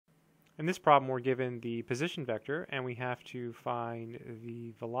In this problem, we're given the position vector, and we have to find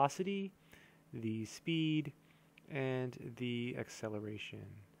the velocity, the speed, and the acceleration.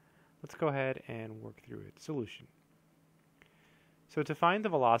 Let's go ahead and work through it. Solution. So to find the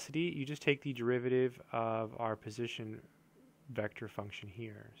velocity, you just take the derivative of our position vector function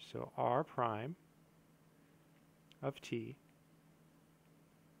here. So r prime of t.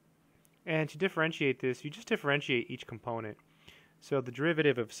 And to differentiate this, you just differentiate each component. So the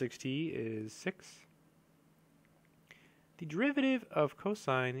derivative of 6t is 6. The derivative of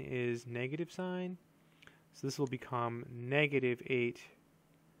cosine is negative sine. So this will become negative 8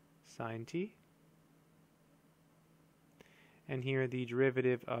 sine t. And here the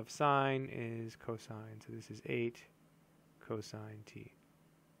derivative of sine is cosine. So this is 8 cosine t.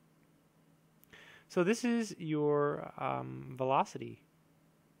 So this is your velocity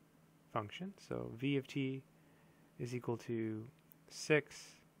function. So v of t is equal to 6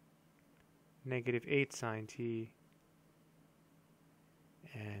 negative 8 sine t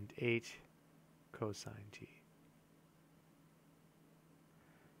and 8 cosine t.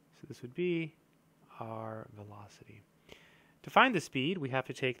 So this would be our velocity. To find the speed, we have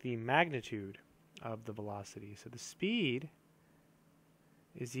to take the magnitude of the velocity. So the speed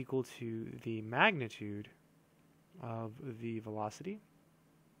is equal to the magnitude of the velocity.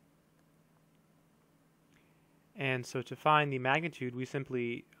 And so to find the magnitude, we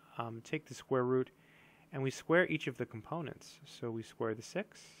simply take the square root and we square each of the components. So we square the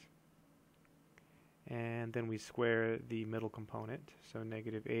 6, and then we square the middle component, so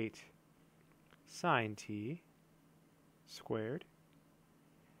negative 8 sine t squared,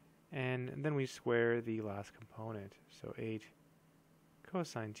 and then we square the last component, so 8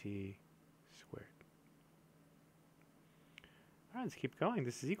 cosine t squared. All right, let's keep going.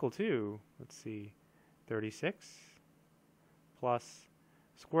 This is equal to, let's see, 36 plus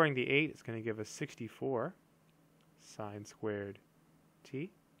squaring the 8 is going to give us 64 sine squared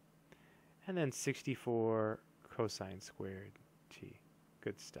t, and then 64 cosine squared t.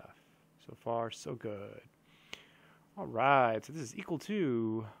 Good stuff. So far, so good. All right, so this is equal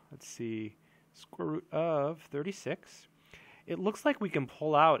to, let's see, square root of 36. It looks like we can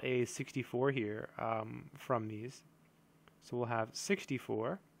pull out a 64 here from these. So we'll have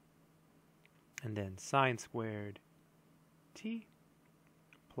 64 and then sine squared t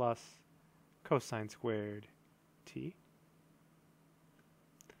plus cosine squared t.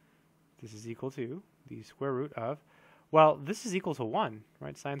 This is equal to the square root of, well, this is equal to 1,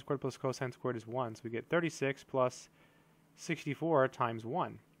 right? Sine squared plus cosine squared is 1. So we get 36 plus 64 times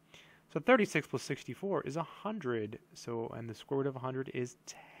 1. So 36 plus 64 is 100. So, and the square root of 100 is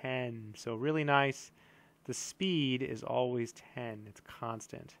 10. So really nice. The speed is always 10. It's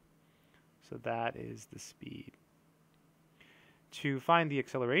constant. So that is the speed. To find the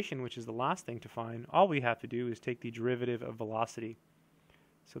acceleration, which is the last thing to find, all we have to do is take the derivative of velocity.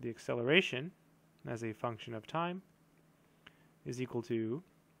 So the acceleration, as a function of time, is equal to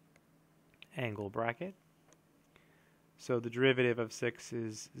angle bracket. So the derivative of 6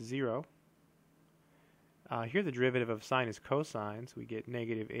 is 0. Here the derivative of sine is cosine, so we get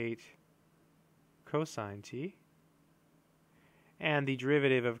negative 8 cosine t. And the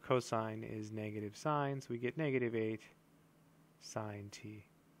derivative of cosine is negative sine, so we get negative 8 sine t.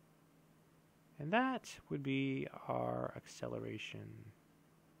 And that would be our acceleration.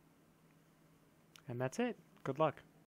 And that's it. Good luck.